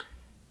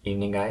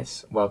Evening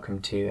guys,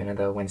 welcome to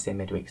another Wednesday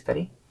midweek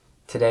study.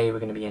 Today we're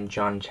going to be in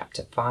John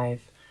chapter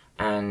 5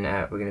 and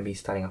we're going to be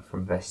starting off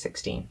from verse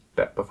 16.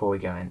 But before we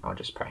go in, I'll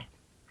just pray.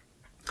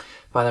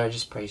 Father, I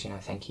just praise you and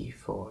I thank you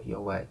for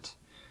your word.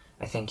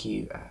 I thank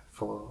you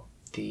for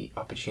the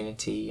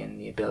opportunity and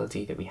the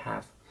ability that we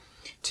have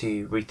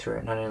to read through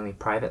it, not only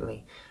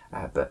privately,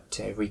 but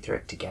to read through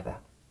it together,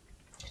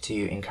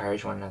 to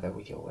encourage one another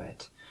with your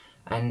word.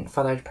 And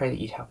Father, I pray that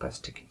you'd help us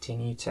to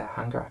continue to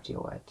hunger after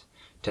your word,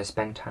 to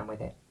spend time with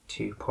it,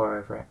 to pore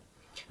over it.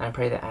 And I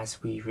pray that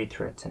as we read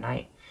through it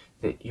tonight,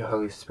 that your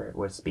Holy Spirit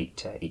would speak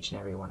to each and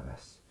every one of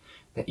us,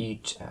 that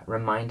you'd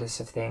remind us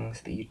of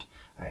things, that you'd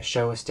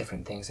show us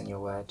different things in your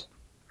word,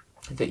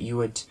 that you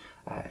would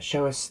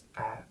show us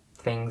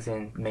things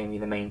in mainly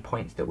the main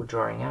points that we're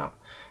drawing out,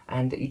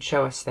 and that you'd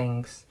show us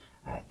things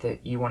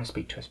that you want to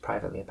speak to us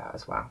privately about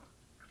as well.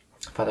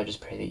 Father, I just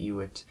pray that you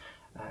would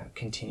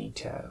continue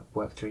to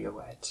work through your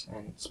word.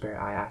 And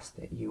Spirit, I ask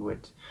that you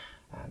would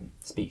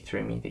speak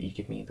through me, that you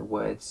give me the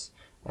words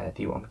that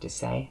you want me to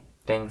say,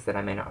 things that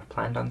I may not have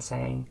planned on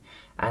saying,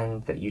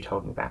 and that you'd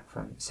hold me back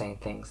from saying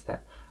things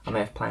that I may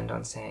have planned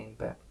on saying,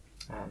 but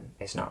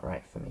it's not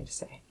right for me to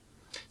say.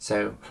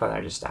 So, Father,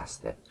 I just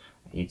ask that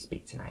you'd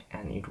speak tonight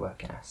and you'd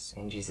work in us.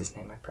 In Jesus'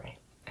 name I pray.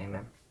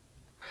 Amen.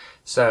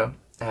 So,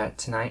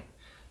 tonight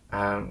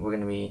we're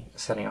going to be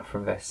starting off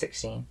from verse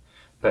 16,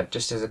 but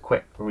just as a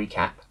quick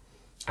recap,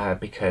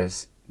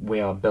 because we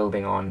are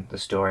building on the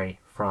story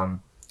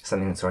from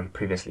something that's already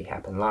previously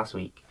happened last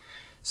week.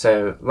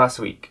 So last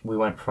week we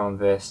went from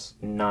verse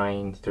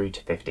 9 through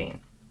to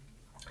 15.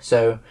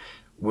 So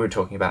we were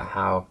talking about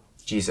how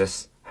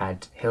Jesus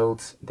had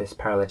healed this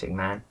paralytic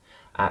man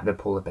at the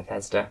pool of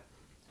Bethesda,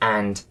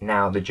 and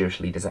now the Jewish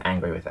leaders are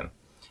angry with him.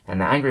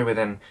 And they're angry with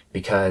him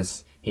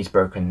because he's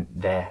broken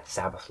their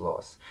Sabbath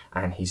laws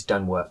and he's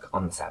done work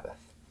on the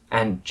Sabbath.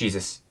 And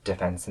Jesus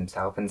defends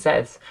himself and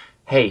says,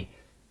 hey,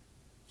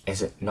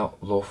 is it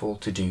not lawful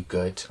to do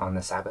good on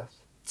the Sabbath?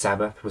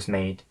 Sabbath was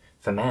made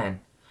for man.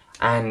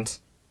 And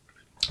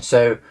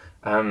so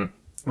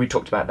we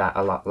talked about that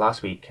a lot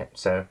last week,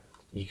 so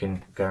you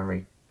can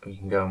go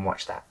and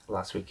watch that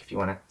last week if you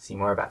want to see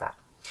more about that.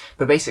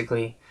 But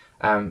basically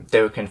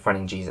they were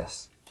confronting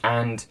Jesus,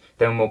 and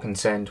they were more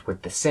concerned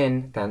with the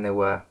sin than they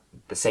were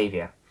the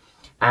Saviour.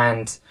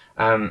 And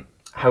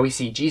how we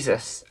see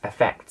Jesus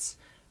affects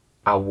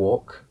our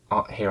walk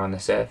here on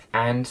this earth,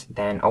 and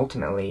then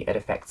ultimately it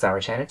affects our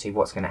eternity,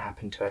 what's going to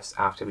happen to us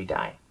after we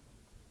die.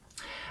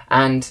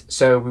 And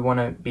so we want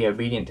to be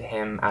obedient to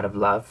him out of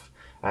love,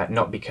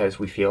 not because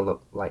we feel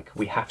like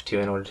we have to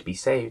in order to be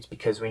saved,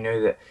 because we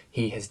know that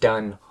he has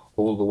done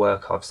all the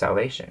work of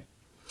salvation.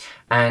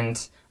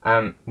 And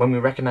when we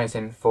recognize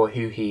him for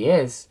who he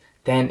is,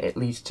 then it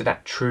leads to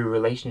that true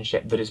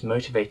relationship that is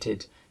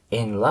motivated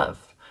in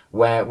love,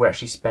 where we're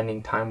actually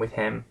spending time with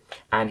him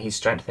and he's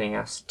strengthening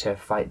us to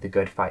fight the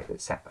good fight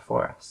that's set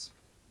before us.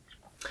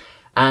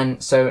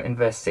 And so in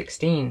verse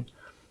 16,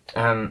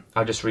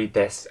 I'll just read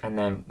this and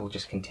then we'll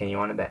just continue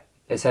on a bit.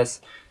 It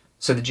says,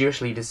 so the Jewish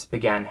leaders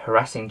began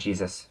harassing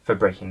Jesus for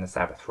breaking the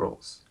Sabbath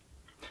rules.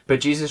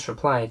 But Jesus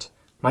replied,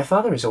 my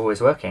Father is always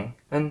working,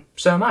 and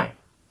so am I.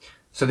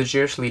 So the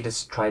Jewish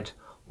leaders tried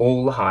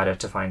all the harder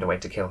to find a way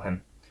to kill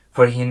him,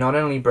 for he not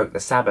only broke the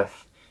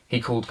Sabbath, he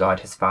called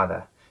God his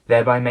Father,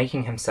 thereby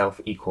making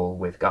himself equal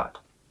with God.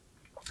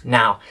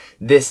 Now,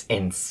 this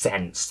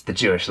incensed the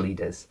Jewish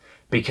leaders,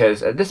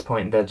 because at this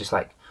point they're just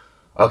like,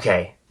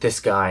 okay, this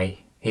guy,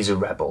 he's a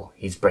rebel,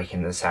 he's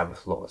breaking the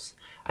Sabbath laws.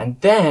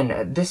 And then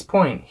at this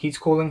point, he's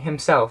calling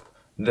himself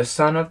the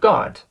Son of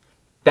God.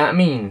 That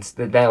means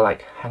that they're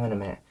like, hang on a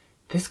minute,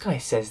 this guy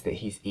says that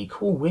he's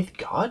equal with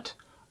God?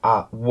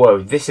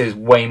 Whoa, this is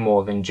way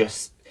more than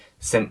just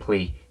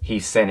simply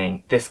he's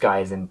sinning. This guy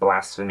is in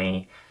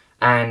blasphemy.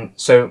 And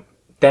so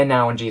they're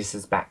now on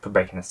Jesus' back for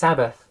breaking the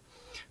Sabbath,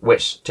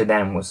 which to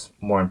them was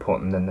more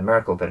important than the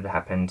miracle that had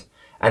happened.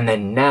 And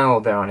then now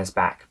they're on his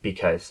back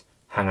because,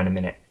 hang on a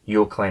minute,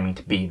 you're claiming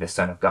to be the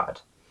Son of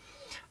God.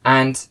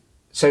 And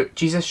so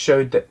Jesus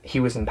showed that he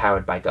was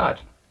empowered by God.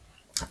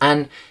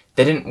 And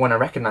they didn't want to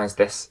recognize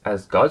this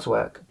as God's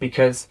work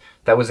because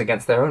that was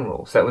against their own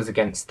rules. That was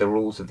against the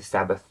rules of the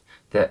Sabbath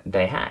that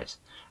they had.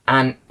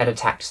 And it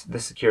attacked the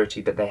security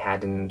that they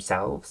had in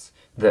themselves,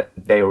 that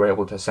they were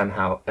able to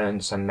somehow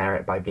earn some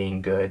merit by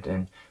being good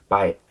and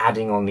by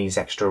adding on these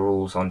extra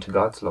rules onto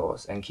God's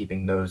laws and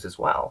keeping those as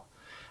well.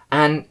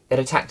 And it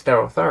attacked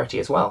their authority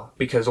as well,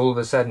 because all of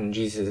a sudden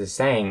Jesus is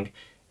saying,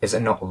 is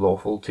it not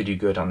lawful to do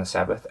good on the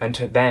Sabbath? And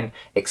to then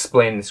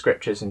explain the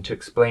scriptures and to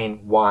explain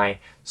why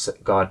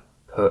God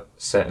put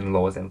certain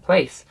laws in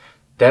place,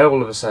 they're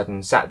all of a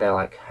sudden sat there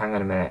like, hang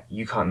on a minute,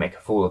 you can't make a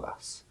fool of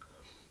us.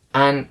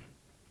 And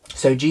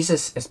so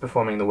Jesus is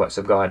performing the works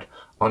of God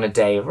on a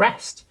day of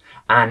rest.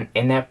 And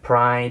in their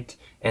pride,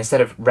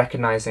 instead of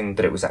recognizing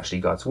that it was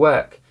actually God's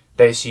work,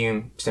 they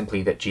assume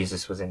simply that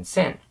Jesus was in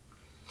sin.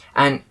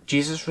 And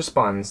Jesus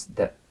responds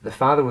that the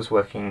Father was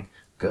working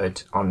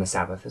good on the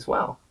Sabbath as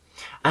well.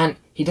 And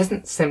he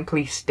doesn't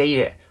simply state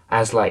it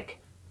as like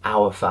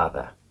our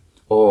Father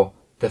or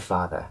the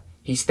Father.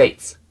 He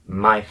states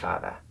my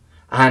Father.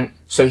 And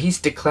so he's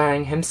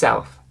declaring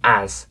himself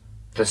as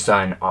the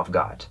Son of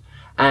God.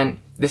 And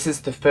this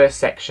is the first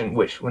section,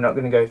 which we're not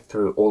going to go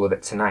through all of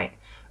it tonight,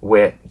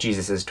 where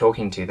Jesus is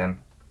talking to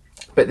them.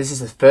 But this is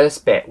the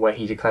first bit where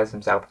he declares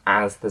himself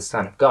as the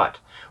Son of God,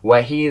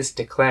 where he is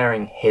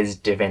declaring his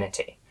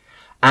divinity.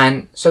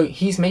 And so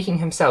he's making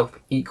himself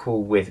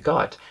equal with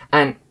God,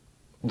 and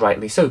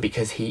rightly so,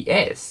 because he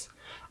is.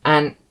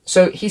 And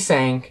so he's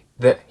saying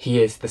that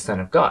he is the Son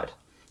of God.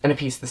 And if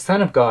he's the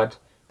Son of God,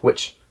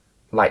 which,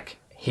 like,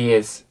 he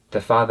is,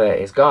 the Father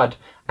is God,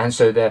 and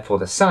so therefore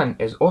the Son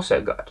is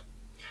also God.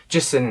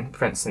 Just in,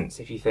 for instance,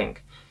 if you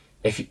think,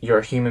 if you're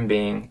a human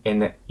being, in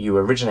that you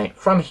originate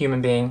from a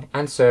human being,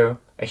 and so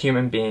a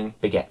human being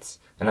begets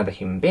another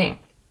human being.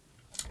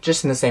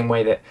 Just in the same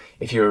way that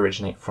if you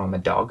originate from a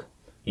dog,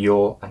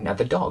 you're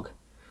another dog.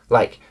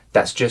 Like,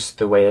 that's just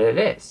the way that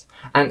it is.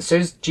 And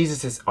so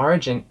Jesus'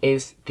 origin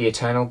is the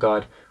eternal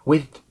God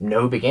with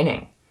no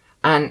beginning.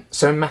 And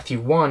so in Matthew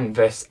 1,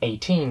 verse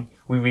 18,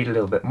 we read a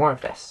little bit more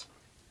of this.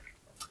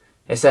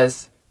 It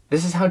says,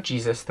 "This is how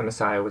Jesus the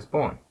Messiah was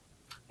born.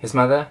 His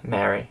mother,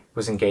 Mary,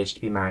 was engaged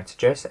to be married to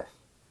Joseph.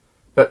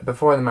 But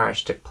before the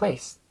marriage took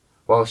place,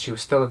 while she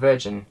was still a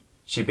virgin,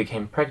 she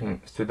became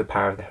pregnant through the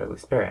power of the Holy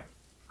Spirit."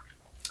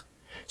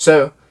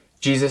 So,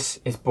 Jesus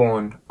is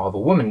born of a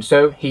woman,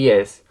 so he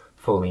is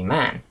fully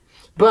man.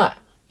 But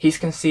he's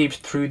conceived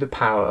through the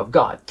power of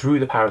God, through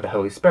the power of the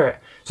Holy Spirit.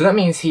 So that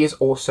means he is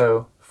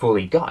also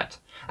fully God.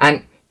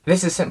 And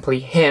this is simply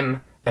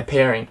him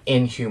appearing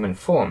in human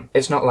form.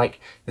 It's not like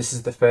this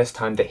is the first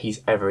time that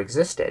he's ever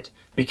existed,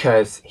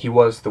 because he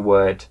was the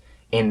Word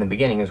in the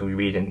beginning, as we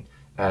read in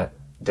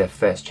the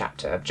first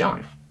chapter of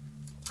John.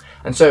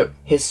 And so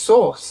his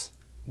source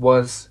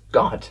was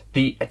God,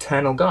 the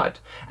eternal God.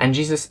 And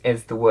Jesus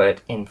is the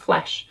Word in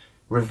flesh,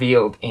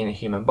 revealed in a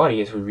human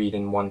body, as we read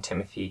in 1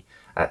 Timothy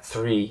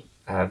 3,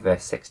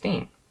 verse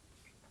 16.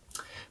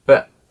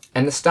 But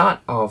in the start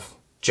of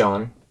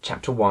John,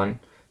 chapter 1,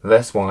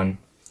 verse 1,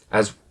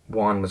 as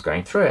Juan was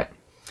going through it,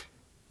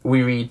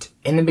 we read,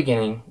 "In the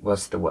beginning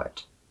was the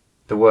Word.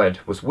 The Word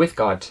was with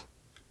God,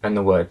 and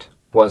the Word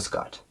was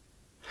God."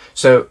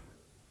 So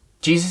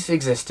Jesus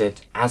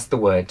existed as the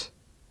Word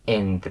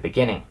in the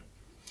beginning.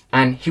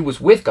 And he was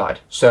with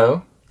God,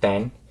 so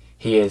then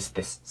he is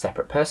this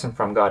separate person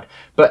from God,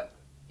 but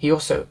he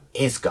also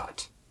is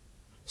God.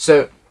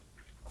 So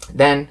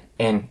then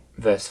in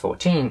verse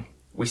 14,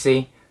 we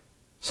see,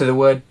 "So the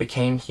Word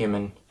became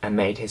human and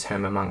made his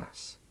home among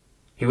us.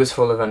 He was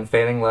full of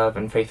unfailing love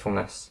and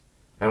faithfulness,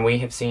 and we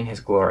have seen his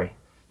glory,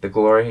 the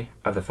glory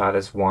of the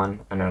Father's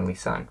one and only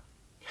Son."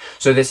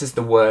 So this is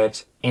the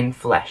Word in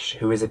flesh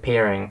who is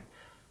appearing,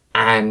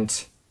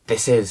 and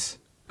this is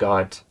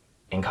God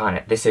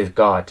incarnate. This is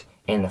God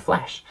in the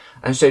flesh.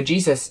 And so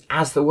Jesus,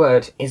 as the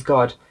Word, is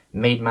God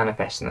made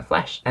manifest in the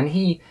flesh. And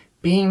he,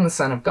 being the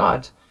Son of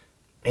God,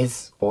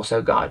 is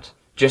also God,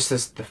 just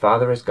as the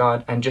Father is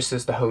God, and just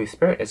as the Holy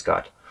Spirit is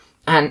God.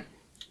 And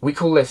we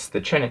call this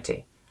the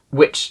Trinity,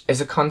 which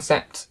is a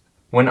concept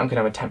we're not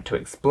going to attempt to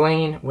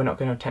explain, we're not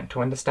going to attempt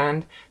to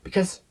understand,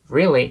 because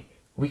really,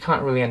 we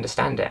can't really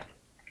understand it.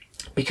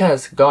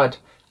 Because God,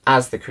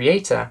 as the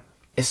Creator,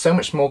 is so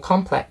much more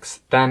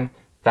complex than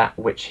that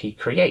which he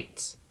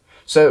creates.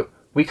 So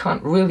we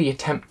can't really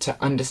attempt to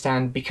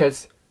understand,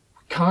 because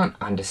we can't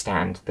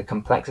understand the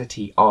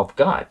complexity of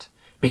God,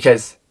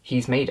 because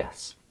he's made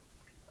us.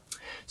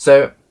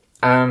 So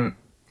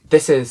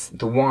this is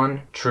the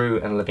one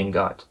true and living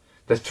God,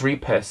 the three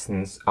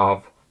persons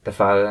of the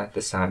Father,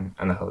 the Son,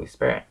 and the Holy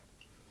Spirit.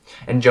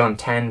 In John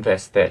 10,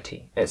 verse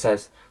 30, it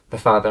says, "The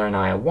Father and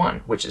I are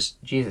one," which is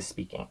Jesus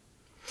speaking.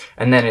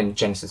 And then in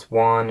Genesis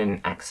 1, and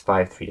Acts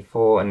 5,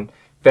 3-4, and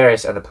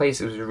various other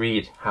places, we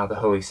read how the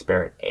Holy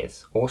Spirit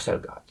is also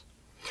God.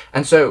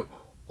 And so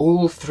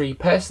all three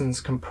persons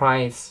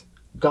comprise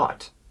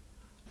God.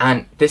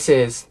 And this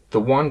is the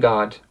one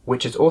God,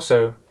 which is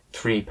also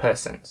three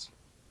persons.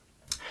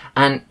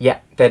 And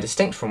yet they're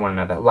distinct from one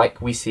another,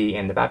 like we see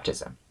in the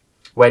baptism,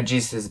 where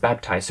Jesus is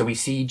baptized. So we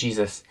see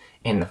Jesus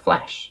in the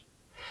flesh.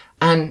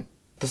 And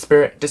the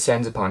Spirit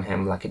descends upon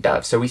him like a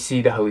dove. So we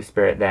see the Holy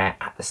Spirit there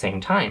at the same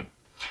time.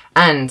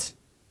 And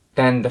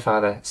then the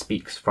Father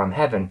speaks from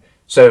heaven.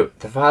 So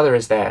the Father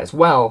is there as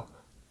well,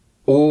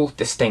 all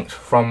distinct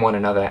from one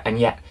another, and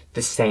yet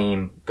the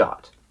same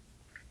God.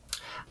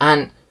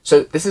 And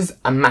so this is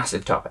a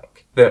massive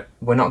topic that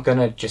we're not going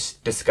to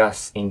just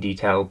discuss in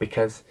detail,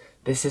 because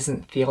this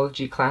isn't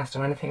theology class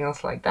or anything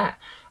else like that.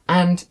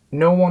 And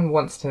no one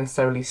wants to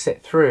necessarily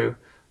sit through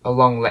a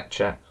long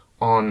lecture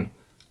on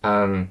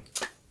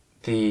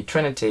the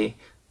Trinity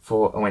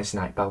for a Wednesday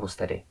night Bible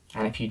study.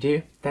 And if you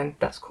do, then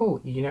that's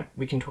cool. You know,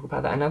 we can talk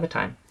about that another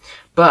time.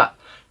 But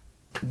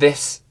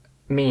this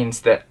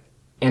means that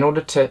in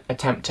order to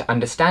attempt to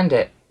understand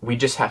it, we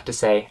just have to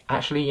say,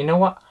 actually, you know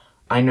what?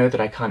 I know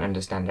that I can't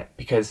understand it,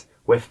 because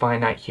we're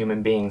finite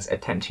human beings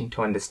attempting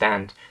to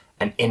understand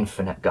an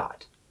infinite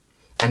God.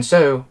 And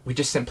so we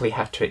just simply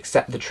have to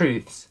accept the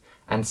truths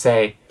and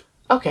say,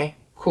 okay,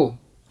 cool,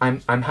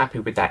 I'm happy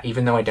with that,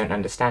 even though I don't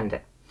understand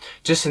it.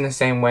 Just in the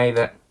same way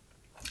that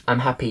I'm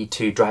happy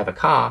to drive a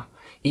car,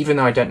 even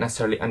though I don't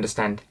necessarily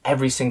understand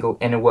every single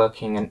inner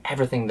working and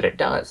everything that it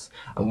does,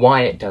 and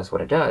why it does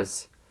what it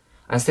does.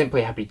 I'm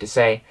simply happy to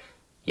say,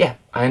 yeah,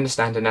 I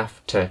understand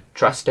enough to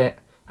trust it,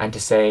 and to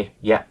say,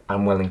 yeah,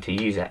 I'm willing to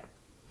use it.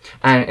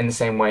 And in the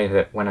same way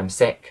that when I'm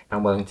sick,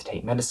 I'm willing to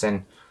take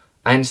medicine,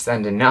 I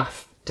understand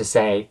enough to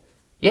say,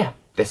 yeah,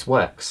 this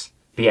works.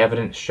 The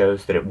evidence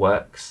shows that it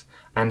works,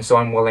 and so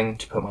I'm willing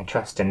to put my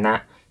trust in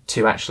that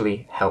to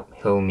actually help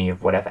heal me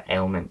of whatever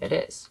ailment it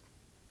is.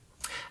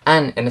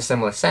 And in a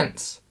similar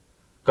sense,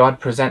 God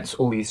presents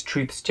all these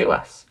truths to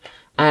us,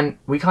 and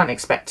we can't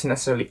expect to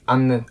necessarily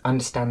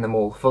understand them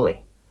all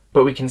fully,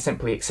 but we can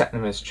simply accept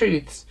them as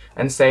truths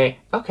and say,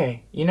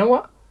 okay, you know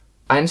what?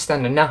 I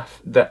understand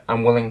enough that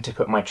I'm willing to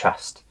put my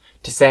trust,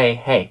 to say,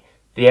 hey,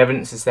 the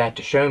evidence is there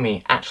to show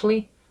me,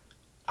 actually,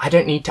 I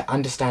don't need to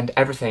understand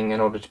everything in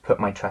order to put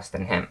my trust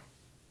in him.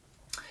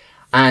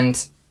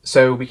 And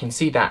so we can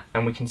see that,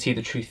 and we can see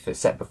the truth that's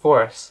set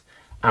before us,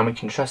 and we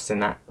can trust in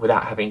that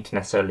without having to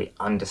necessarily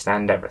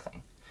understand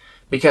everything.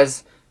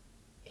 Because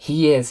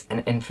he is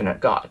an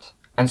infinite God,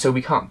 and so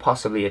we can't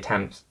possibly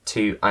attempt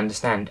to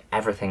understand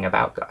everything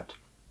about God.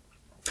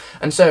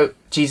 And so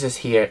Jesus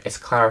here is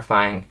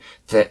clarifying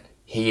that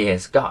he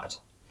is God.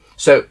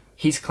 So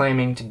he's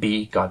claiming to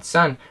be God's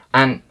son,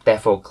 and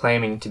therefore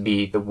claiming to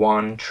be the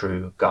one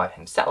true God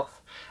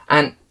himself.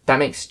 And that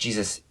makes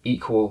Jesus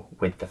equal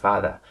with the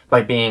Father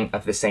by being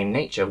of the same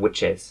nature,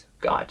 which is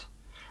God.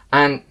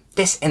 And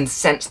this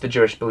incensed the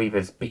Jewish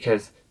believers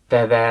because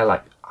they're there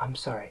like, I'm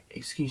sorry,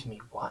 excuse me,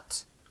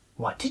 what?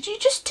 What did you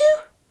just do?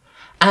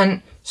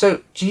 And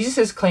so Jesus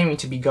is claiming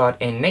to be God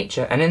in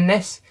nature, and in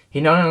this,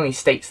 he not only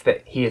states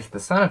that he is the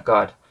Son of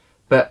God,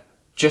 but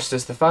just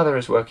as the Father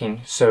is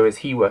working, so is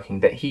he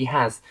working, that he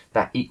has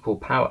that equal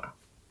power.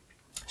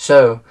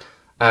 So,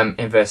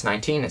 in verse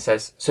 19 it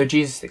says, so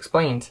Jesus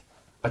explained,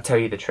 I'll tell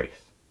you the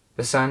truth.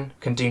 The Son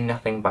can do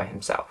nothing by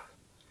himself.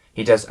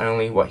 He does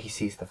only what he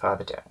sees the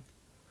Father doing.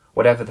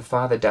 Whatever the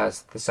Father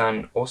does, the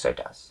Son also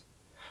does.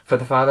 For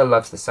the Father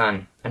loves the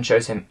Son and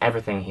shows him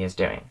everything he is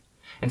doing.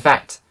 In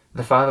fact,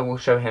 the Father will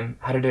show him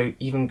how to do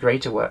even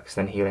greater works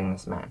than healing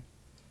this man.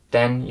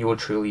 Then you will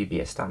truly be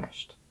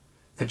astonished.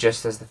 For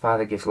just as the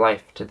Father gives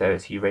life to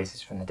those he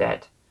raises from the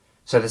dead,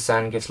 so the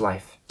Son gives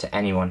life to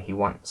anyone he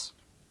wants.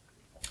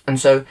 And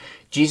so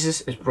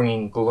Jesus is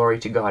bringing glory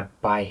to God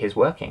by his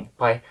working,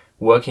 by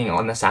working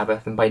on the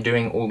Sabbath and by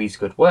doing all these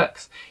good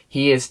works.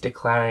 He is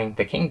declaring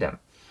the kingdom.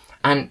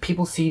 And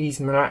people see these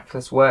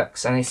miraculous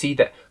works and they see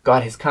that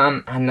God has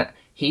come and that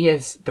he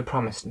is the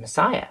promised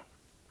Messiah.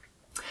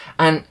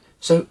 And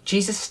so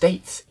Jesus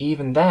states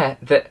even there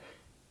that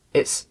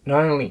it's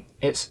not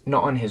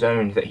on his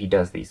own that he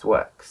does these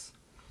works.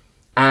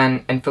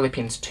 And in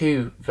Philippians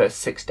 2, verse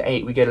 6 to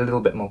 8, we get a little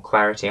bit more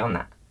clarity on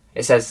that.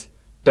 It says,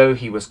 though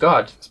he was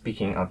God,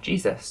 speaking of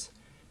Jesus,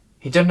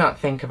 he did not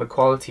think of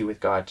equality with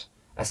God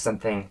as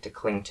something to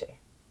cling to.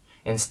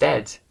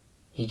 Instead,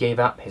 he gave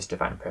up his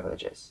divine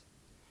privileges.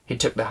 He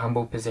took the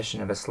humble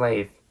position of a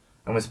slave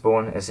and was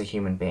born as a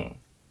human being.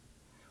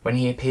 When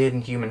he appeared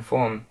in human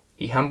form,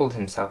 he humbled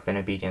himself in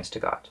obedience to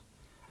God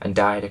and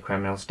died a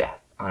criminal's death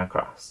on a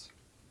cross.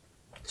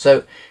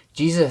 So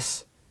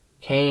Jesus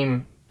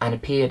came and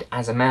appeared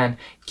as a man,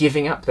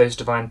 giving up those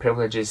divine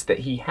privileges that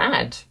he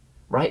had,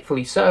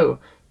 rightfully so,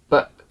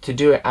 but to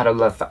do it out of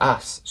love for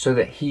us, so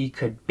that he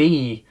could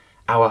be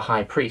our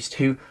high priest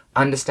who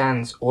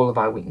understands all of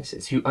our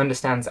weaknesses, who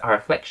understands our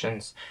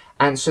afflictions,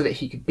 and so that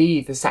he could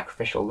be the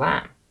sacrificial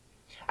lamb.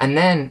 And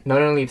then,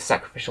 not only the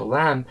sacrificial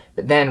lamb,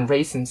 but then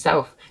raise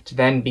himself to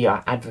then be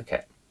our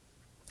advocate.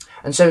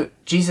 And so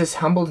Jesus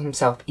humbled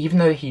himself, even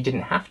though he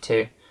didn't have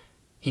to.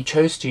 He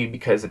chose to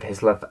because of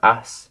his love for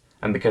us,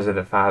 and because of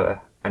the Father,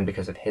 and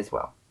because of his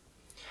will.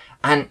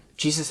 And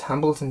Jesus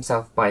humbled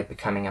himself by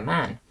becoming a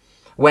man,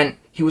 when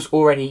he was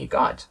already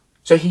God.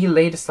 So he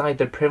laid aside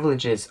the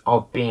privileges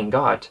of being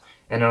God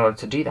in order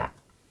to do that,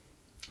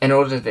 in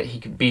order that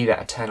he could be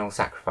that eternal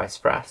sacrifice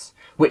for us,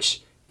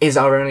 which is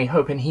our only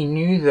hope, and he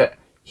knew that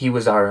he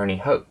was our only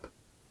hope.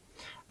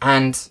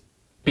 And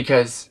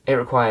because it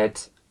required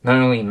not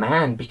only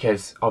man,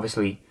 because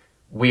obviously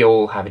we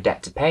all have a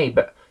debt to pay,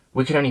 but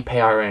we could only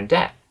pay our own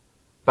debt.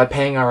 By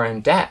paying our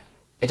own debt,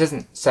 it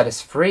doesn't set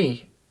us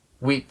free.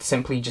 We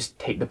simply just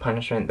take the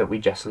punishment that we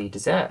justly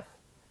deserve.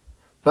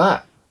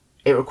 But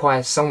it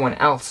requires someone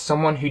else,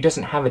 someone who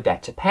doesn't have a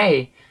debt to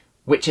pay,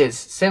 which is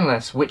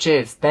sinless, which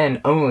is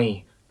then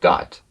only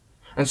God.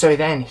 And so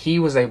then he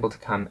was able to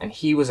come and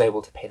he was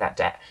able to pay that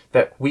debt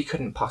that we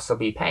couldn't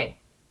possibly pay.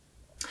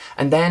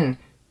 And then,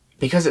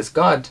 because it's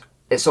God,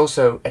 it's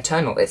also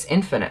eternal, it's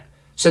infinite.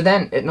 So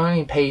then it not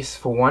only pays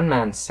for one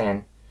man's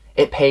sin,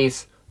 it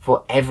pays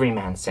for every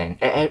man's sin.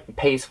 It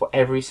pays for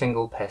every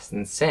single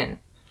person's sin.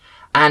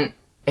 And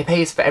it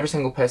pays for every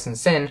single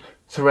person's sin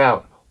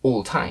throughout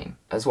all time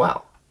as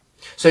well.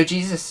 So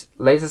Jesus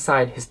lays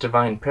aside his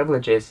divine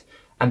privileges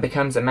and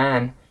becomes a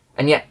man,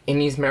 and yet in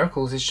these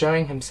miracles is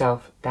showing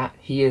himself that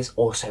he is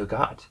also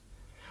God.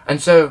 And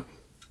so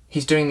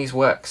he's doing these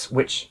works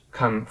which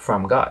come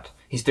from God.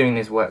 He's doing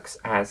these works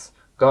as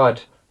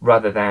God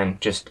rather than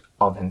just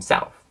of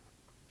himself.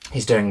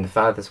 He's doing the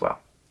Father's will.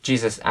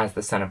 Jesus, as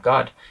the Son of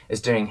God,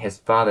 is doing his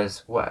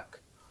Father's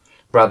work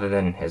rather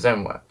than his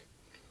own work.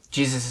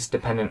 Jesus is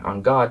dependent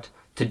on God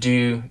to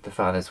do the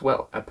Father's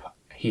will.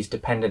 He's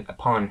dependent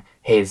upon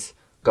his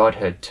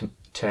Godhood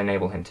to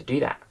enable him to do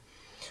that.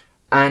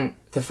 And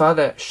the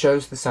Father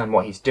shows the Son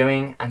what he's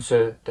doing, and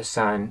so the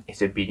Son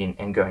is obedient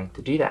in going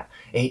to do that.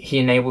 He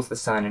enables the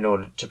Son in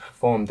order to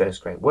perform those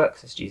great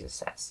works, as Jesus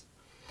says.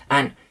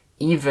 And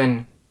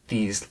even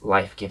these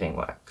life-giving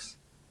works.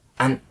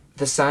 And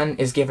the Son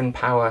is given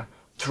power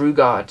through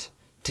God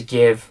to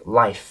give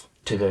life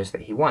to those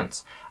that he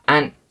wants.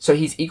 And so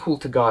he's equal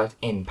to God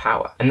in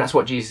power. And that's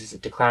what Jesus is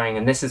declaring.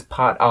 And this is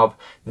part of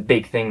the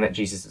big thing that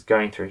Jesus is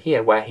going through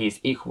here, where he's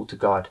equal to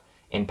God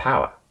in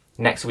power.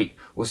 Next week,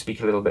 we'll speak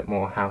a little bit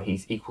more how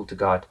he's equal to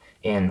God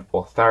in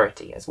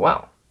authority as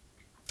well.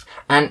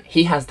 And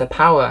he has the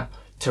power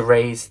to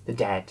raise the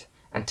dead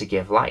and to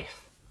give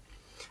life.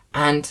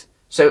 And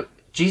so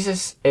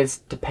Jesus is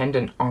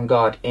dependent on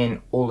God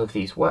in all of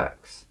these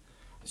works.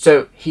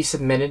 So he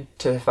submitted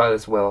to the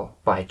Father's will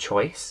by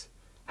choice,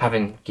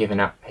 having given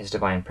up his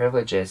divine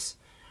privileges,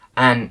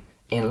 and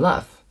in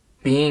love,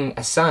 being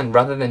a son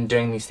rather than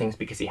doing these things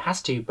because he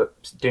has to,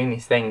 but doing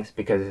these things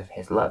because of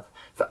his love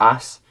for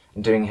us,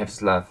 and doing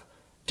his love,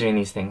 doing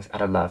these things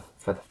out of love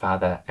for the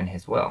Father and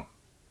his will.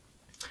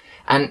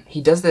 And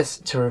he does this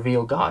to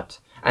reveal God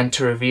and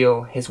to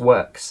reveal his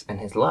works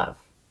and his love.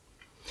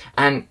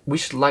 And we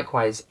should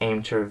likewise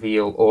aim to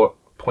reveal or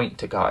point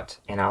to God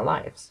in our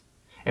lives.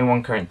 In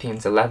 1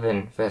 Corinthians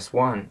 11 verse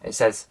 1 it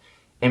says,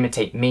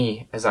 "Imitate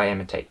me as I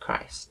imitate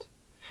Christ."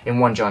 In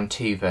 1 John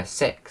 2 verse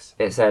 6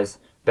 it says,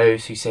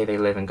 "Those who say they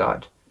live in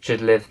God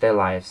should live their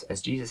lives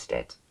as Jesus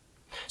did."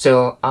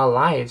 So our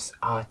lives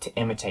are to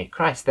imitate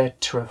Christ. They're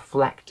to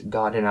reflect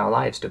God in our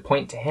lives, to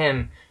point to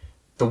him,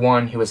 the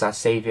one who is our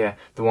Saviour,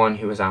 the one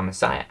who is our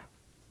Messiah.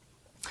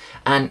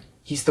 And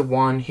he's the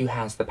one who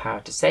has the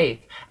power to save,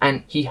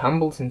 and he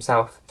humbles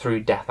himself through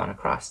death on a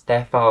cross,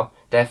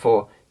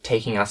 therefore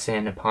taking our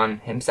sin upon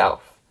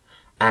himself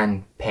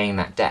and paying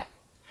that debt.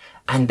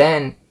 And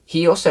then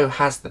he also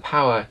has the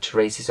power to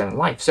raise his own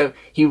life. So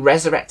he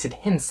resurrected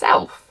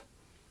himself,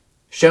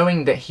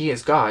 showing that he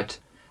is God,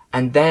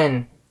 and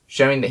then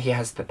showing that he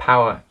has the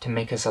power to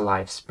make us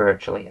alive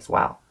spiritually as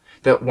well.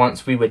 That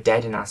once we were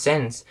dead in our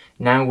sins,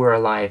 now we're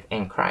alive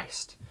in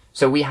Christ.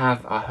 So we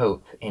have our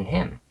hope in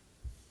him.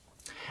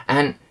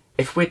 And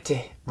if we're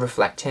to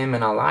reflect him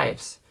in our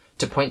lives,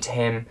 to point to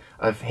him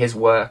of his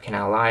work in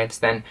our lives,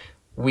 then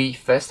we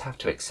first have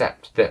to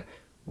accept that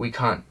we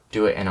can't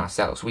do it in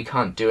ourselves. We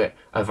can't do it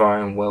of our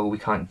own will. We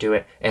can't do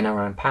it in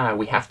our own power.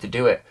 We have to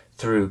do it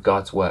through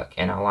God's work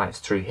in our lives,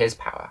 through his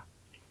power.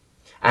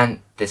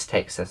 And this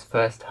takes us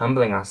first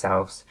humbling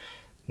ourselves,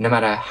 no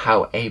matter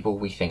how able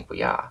we think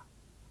we are.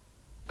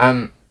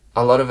 A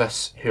lot of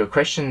us who are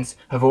Christians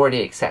have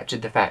already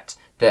accepted the fact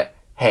that,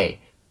 hey,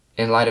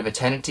 in light of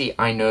eternity,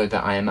 I know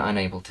that I am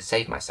unable to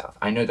save myself.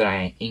 I know that I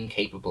am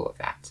incapable of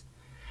that.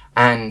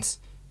 And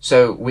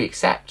so we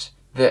accept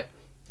that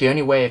the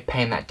only way of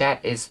paying that debt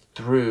is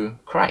through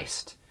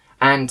Christ.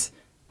 And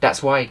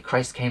that's why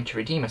Christ came to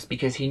redeem us,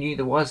 because he knew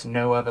there was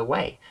no other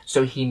way.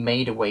 So he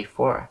made a way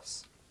for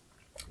us,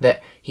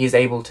 that he is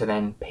able to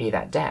then pay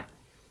that debt.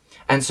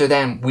 And so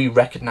then we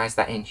recognize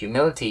that in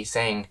humility,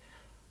 saying,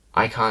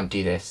 I can't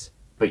do this,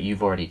 but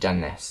you've already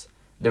done this.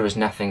 There is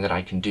nothing that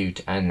I can do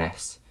to earn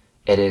this.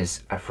 It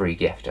is a free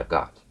gift of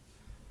God.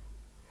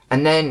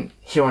 And then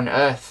here on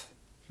earth,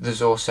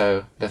 there's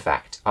also the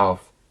fact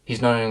of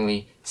he's not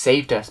only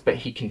saved us, but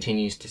he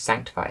continues to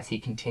sanctify us. He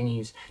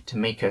continues to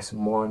make us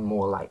more and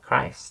more like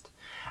Christ.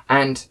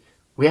 And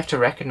we have to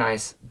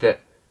recognize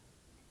that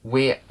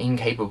we're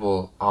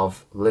incapable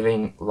of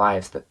living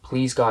lives that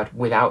please God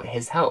without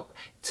his help.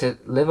 To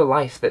live a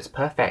life that's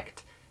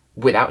perfect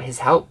without his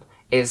help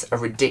is a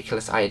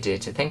ridiculous idea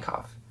to think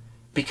of.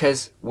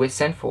 Because we're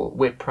sinful,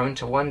 we're prone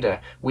to wander,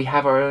 we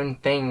have our own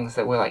things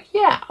that we're like,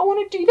 yeah, I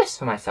want to do this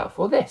for myself,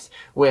 or this.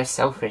 We're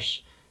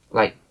selfish,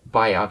 like,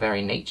 by our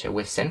very nature.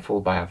 We're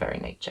sinful by our very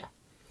nature.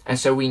 And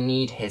so we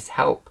need his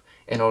help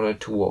in order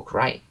to walk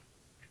right.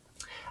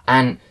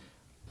 And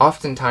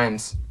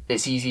oftentimes,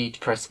 it's easy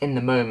for us in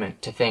the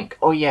moment to think,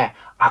 oh yeah,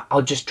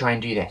 I'll just try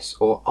and do this.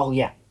 Or, oh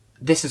yeah,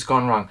 this has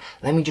gone wrong.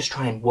 Let me just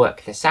try and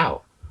work this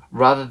out.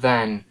 Rather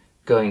than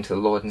going to the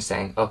Lord and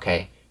saying,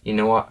 okay, you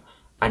know what?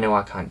 I know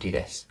I can't do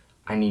this.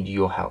 I need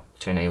your help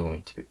to enable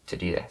me to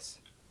do this.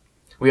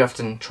 We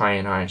often try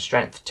in our own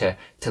strength to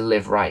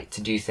live right,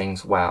 to do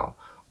things well,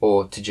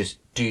 or to just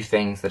do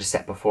things that are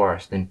set before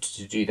us than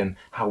to do them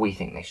how we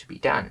think they should be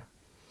done.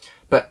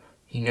 But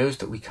he knows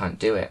that we can't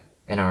do it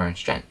in our own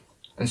strength.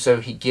 And so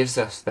he gives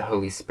us the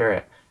Holy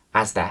Spirit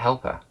as that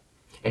helper.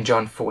 In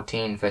John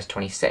 14 verse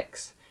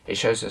 26, it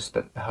shows us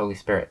that the Holy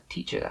Spirit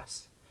teaches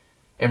us.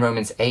 In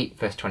Romans 8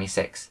 verse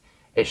 26,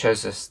 it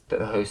shows us that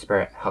the Holy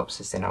Spirit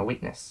helps us in our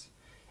weakness.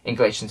 In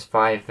Galatians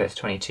 5 verse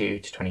 22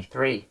 to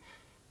 23,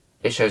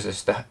 it shows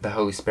us that the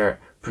Holy Spirit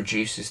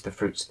produces the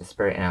fruits of the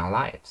Spirit in our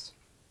lives.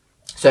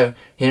 So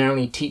he not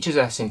only teaches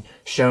us in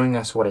showing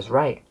us what is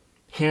right,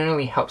 He not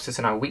only helps us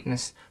in our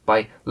weakness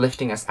by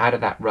lifting us out of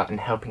that rut and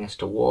helping us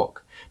to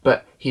walk,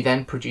 but he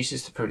then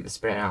produces the fruit of the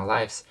Spirit in our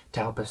lives to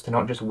help us to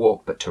not just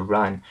walk, but to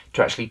run,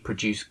 to actually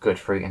produce good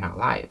fruit in our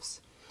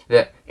lives.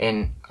 That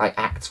in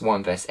Acts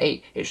 1 verse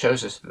 8, it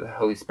shows us that the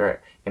Holy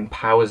Spirit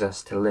empowers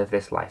us to live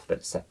this life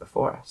that's set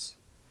before us.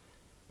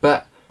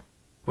 But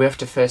we have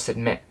to first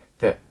admit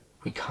that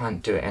we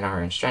can't do it in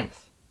our own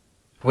strength.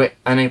 We're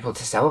unable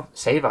to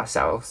save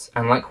ourselves,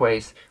 and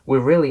likewise, we're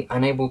really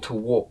unable to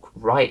walk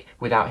right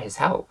without his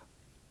help.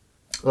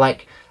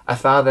 Like a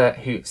father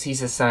who sees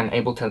his son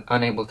unable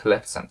to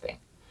lift something,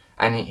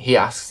 and he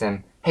asks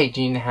him, "Hey,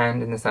 do you need a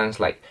hand?" And the son's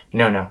like,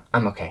 No,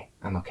 I'm okay.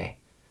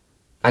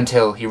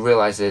 Until he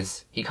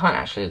realizes he can't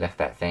actually lift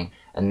that thing,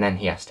 and then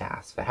he has to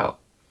ask for help.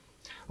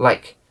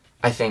 Like,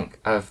 I think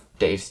of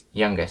Dave's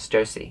youngest,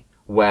 Josie,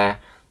 where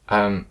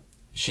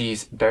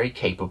she's very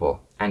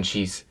capable, and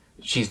she's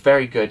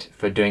very good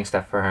for doing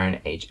stuff for her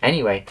own age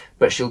anyway,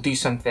 but she'll do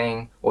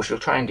something, or she'll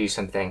try and do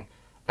something,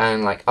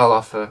 and I'll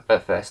offer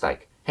at first,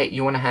 "Hey,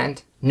 you want a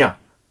hand?" No.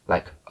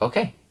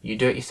 Okay, you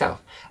do it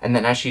yourself. And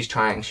then as she's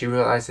trying, she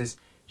realizes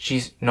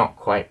she's not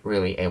quite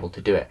really able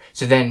to do it.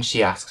 So then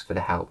she asks for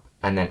the help,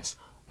 and then it's,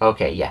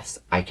 "Okay, yes,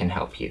 I can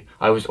help you.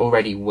 I was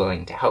already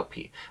willing to help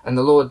you." And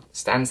the Lord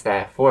stands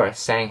there for us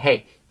saying,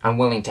 "Hey, I'm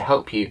willing to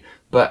help you,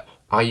 but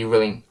are you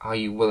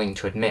willing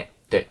to admit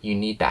that you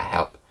need that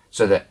help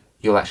so that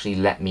you'll actually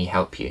let me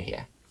help you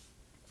here?"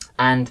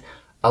 And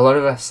a lot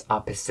of us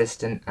are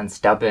persistent and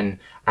stubborn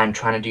and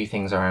trying to do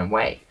things our own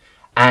way.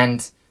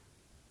 And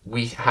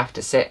we have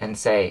to sit and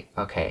say,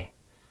 "Okay,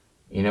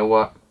 you know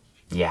what?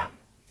 Yeah,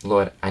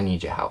 Lord, I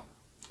need your help."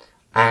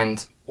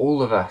 And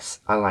all of us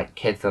are like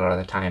kids a lot of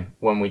the time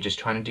when we're just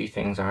trying to do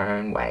things our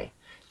own way,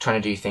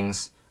 trying to do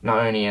things not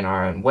only in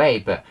our own way,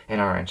 but in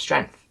our own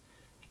strength.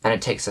 And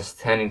it takes us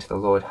turning to the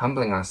Lord,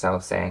 humbling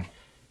ourselves, saying,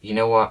 "You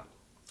know what?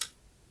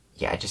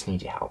 Yeah, I just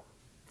need your help."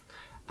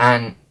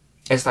 And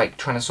it's like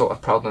trying to sort a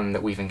problem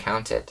that we've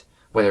encountered,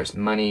 whether it's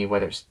money,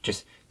 whether it's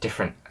just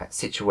different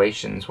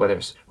situations, whether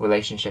it's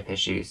relationship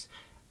issues.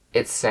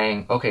 It's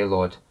saying, "Okay,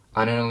 Lord,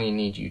 I not only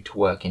need you to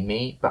work in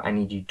me, but I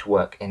need you to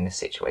work in this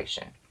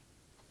situation."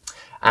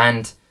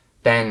 And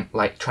then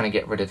trying to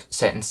get rid of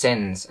certain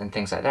sins and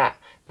things like that.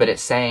 But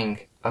it's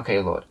saying, "Okay,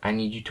 Lord, I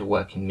need you to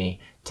work in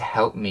me, to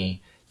help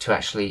me to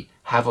actually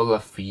have a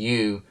love for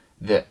you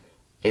that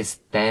is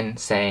then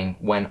saying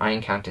when I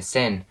encounter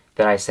sin,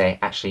 that I say,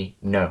 actually,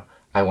 no,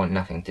 I want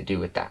nothing to do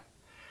with that."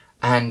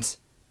 And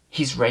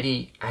he's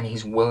ready and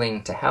he's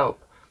willing to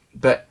help.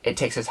 But it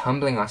takes us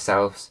humbling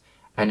ourselves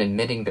and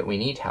admitting that we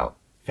need help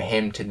for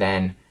him to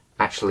then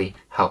actually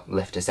help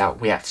lift us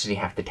out. We actually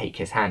have to take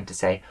his hand to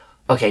say,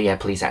 "Okay, yeah,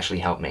 please actually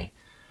help me."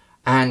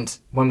 And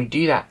when we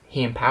do that,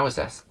 he empowers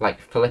us. Like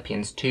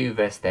Philippians 2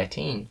 verse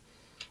 13,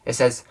 it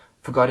says,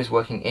 "For God is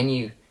working in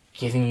you,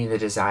 giving you the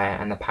desire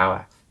and the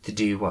power to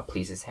do what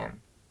pleases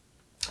him."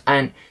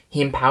 And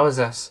he empowers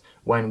us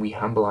when we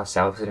humble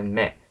ourselves and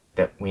admit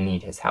that we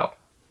need his help,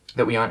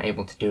 that we aren't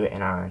able to do it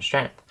in our own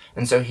strength.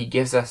 And so he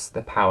gives us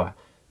the power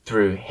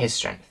through his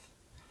strength.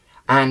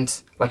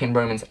 And like in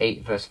Romans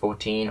 8 verse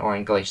 14 or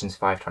in Galatians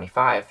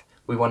 5:25,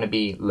 we want to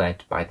be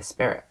led by the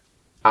Spirit,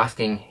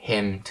 asking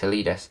him to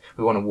lead us.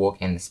 We want to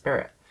walk in the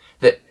Spirit,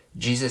 that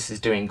Jesus is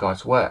doing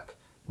God's work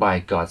by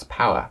God's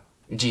power.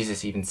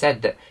 Jesus even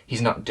said that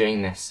he's not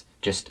doing this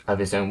just of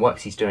his own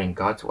works, he's doing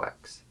God's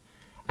works.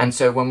 And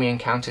so when we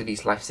encounter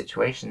these life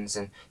situations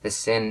and the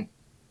sin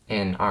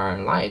in our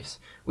own lives,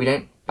 we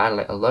don't battle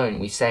it alone.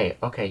 We say,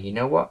 "Okay, you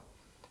know what?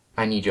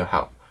 I need your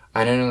help.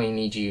 I not only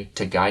need you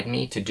to guide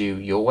me to do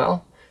your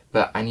will,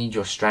 but I need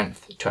your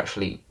strength to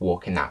actually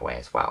walk in that way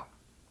as well."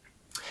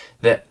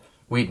 That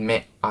we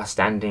admit our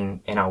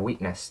standing in our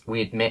weakness.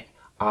 We admit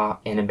our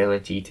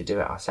inability to do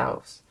it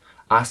ourselves,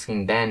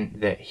 asking then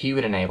that he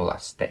would enable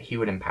us, that he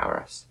would empower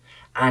us.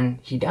 And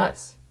he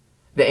does.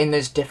 That in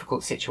those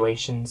difficult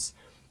situations,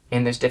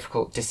 in those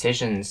difficult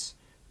decisions,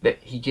 that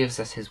he gives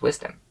us his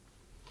wisdom.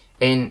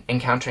 In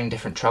encountering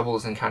different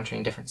troubles,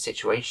 encountering different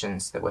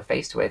situations that we're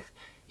faced with,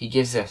 he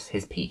gives us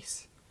his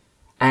peace.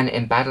 And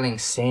in battling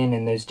sin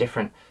and those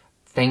different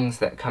things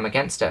that come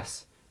against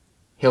us,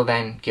 he'll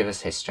then give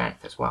us his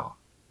strength as well.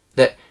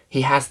 That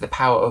he has the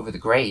power over the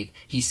grave.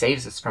 He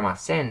saves us from our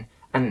sin.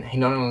 And he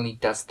not only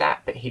does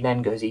that, but he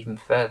then goes even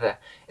further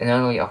in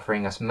not only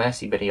offering us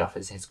mercy, but he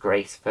offers his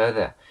grace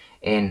further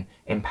in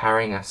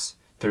empowering us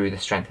through the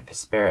strength of his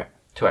Spirit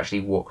to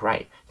actually walk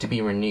right, to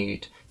be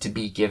renewed, to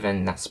be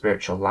given that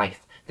spiritual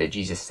life that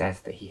Jesus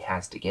says that he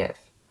has to give.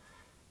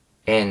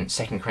 In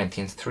 2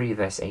 Corinthians 3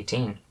 verse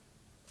 18,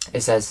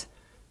 it says,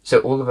 "So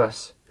all of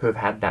us who have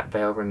had that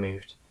veil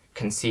removed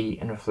can see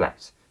and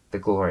reflect the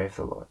glory of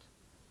the Lord.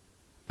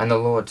 And the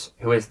Lord,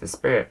 who is the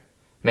Spirit,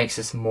 makes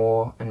us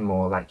more and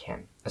more like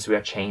him as we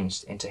are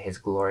changed into his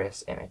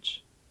glorious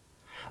image."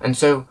 And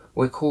so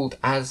we're called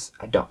as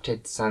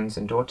adopted sons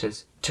and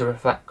daughters to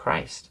reflect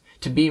Christ,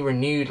 to be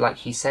renewed like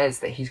he says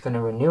that he's going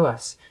to renew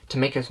us, to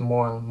make us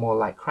more and more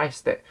like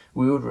Christ, that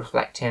we would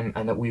reflect him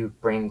and that we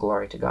would bring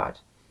glory to God.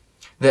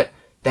 That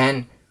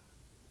then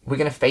we're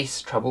going to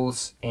face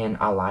troubles in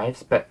our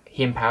lives, but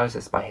he empowers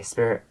us by his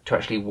Spirit to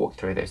actually walk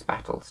through those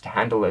battles, to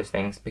handle those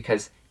things,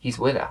 because he's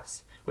with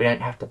us. We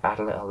don't have to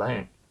battle it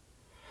alone.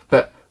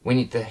 But we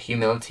need the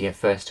humility at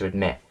first to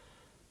admit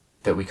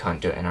that we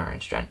can't do it in our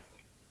own strength,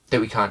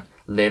 that we can't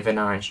live in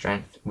our own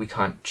strength. We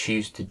can't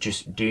choose to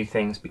just do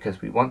things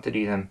because we want to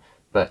do them,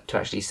 but to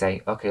actually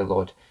say, okay,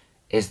 Lord,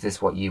 is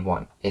this what you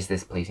want? Is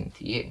this pleasing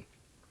to you?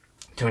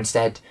 To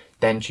instead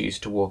then choose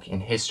to walk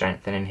in his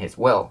strength and in his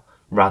will,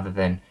 rather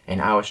than in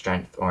our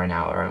strength or in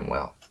our own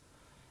will.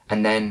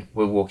 And then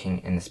we're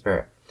walking in the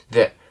Spirit.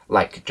 That,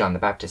 like John the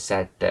Baptist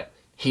said, that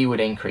he would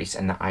increase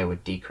and that I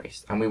would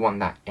decrease. And we want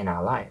that in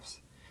our lives.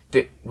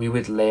 That we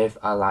would live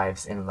our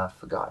lives in love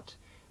for God,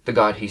 the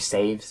God who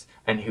saves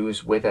and who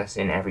is with us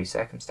in every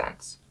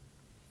circumstance.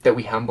 That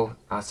we humble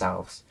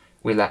ourselves.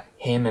 We let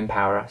him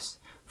empower us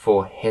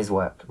for his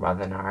work rather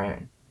than our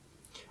own.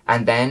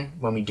 And then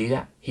when we do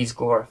that, he's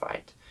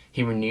glorified.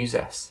 He renews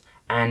us,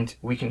 and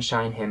we can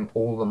shine him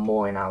all the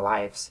more in our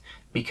lives,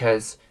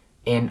 because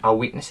in our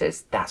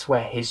weaknesses, that's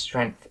where his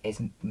strength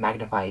is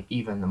magnified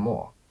even the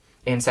more.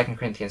 In 2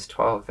 Corinthians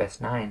 12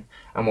 verse 9,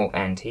 and we'll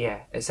end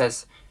here, it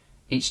says,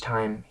 "Each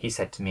time he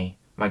said to me,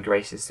 my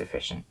grace is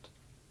sufficient.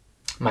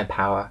 My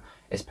power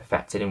is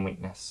perfected in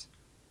weakness."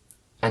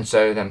 And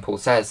so then Paul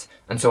says,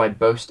 "And so I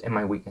boast in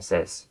my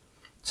weaknesses,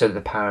 so that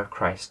the power of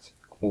Christ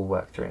will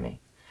work through me."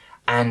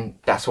 And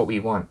that's what we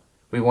want.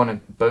 We want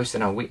to boast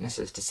in our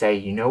weaknesses, to say,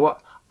 you know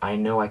what? I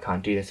know I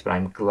can't do this, but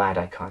I'm glad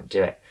I can't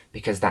do it,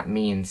 because that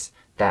means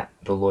that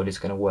the Lord is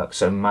going to work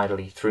so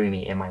mightily through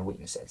me in my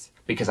weaknesses,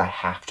 because I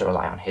have to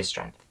rely on his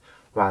strength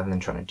rather than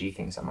trying to do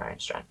things on my own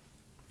strength.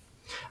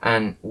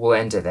 And we'll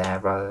end it there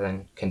rather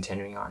than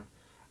continuing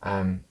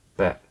on.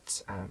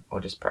 But I'll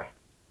just pray.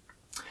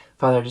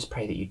 Father, I just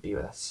pray that you'd be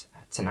with us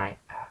tonight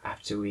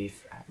after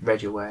we've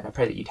read your word. I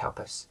pray that you'd help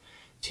us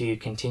to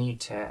continue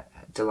to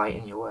delight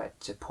in your word,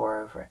 to pore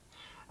over it,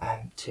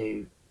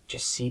 to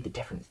just see the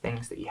different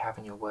things that you have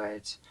in your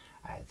words,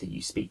 that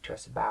you speak to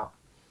us about.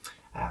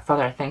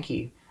 Father, I thank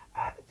you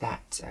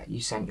that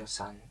you sent your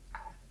Son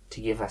to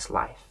give us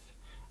life,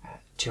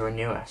 to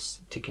renew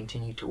us, to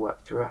continue to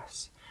work through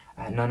us,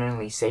 not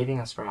only saving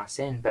us from our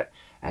sin, but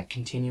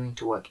continuing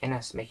to work in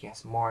us, making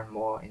us more and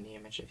more in the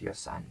image of your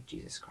Son,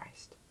 Jesus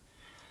Christ.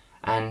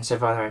 And so,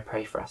 Father, I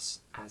pray for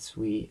us as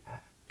we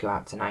go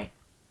out tonight,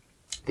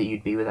 that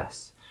you'd be with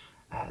us,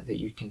 that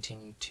you'd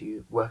continue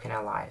to work in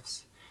our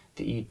lives,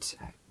 that you'd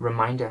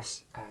remind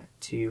us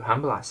to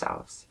humble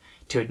ourselves,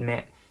 to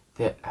admit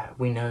that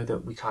we know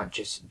that we can't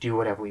just do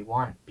whatever we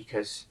want,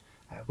 because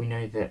we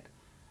know that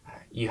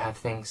you have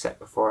things set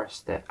before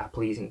us that are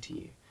pleasing to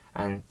you,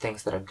 and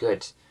things that are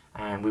good,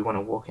 and we want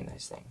to walk in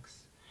those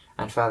things.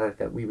 And Father,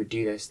 that we would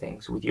do those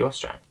things with your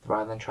strength,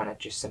 rather than trying to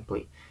just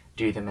simply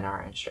do them in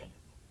our own strength.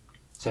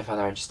 So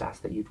Father, I just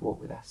ask that you'd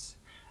walk with us,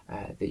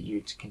 that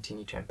you'd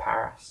continue to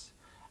empower us,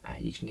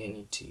 you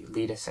continue to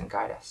lead us and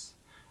guide us,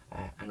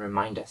 and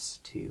remind us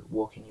to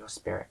walk in your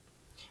Spirit,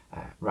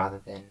 rather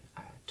than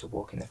to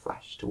walk in the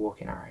flesh, to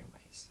walk in our own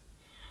ways.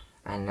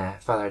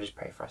 And Father, I just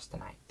pray for us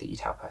tonight, that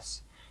you'd help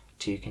us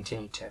to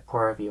continue to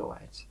pore over your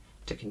words,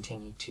 to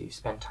continue to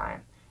spend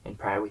time in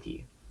prayer with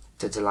you,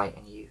 to delight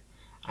in you,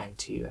 and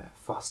to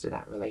foster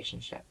that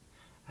relationship,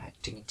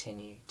 to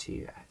continue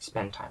to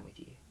spend time with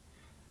you.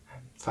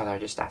 Father, I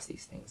just ask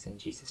these things in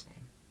Jesus'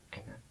 name.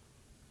 Amen.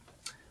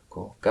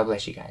 Cool. God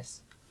bless you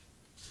guys.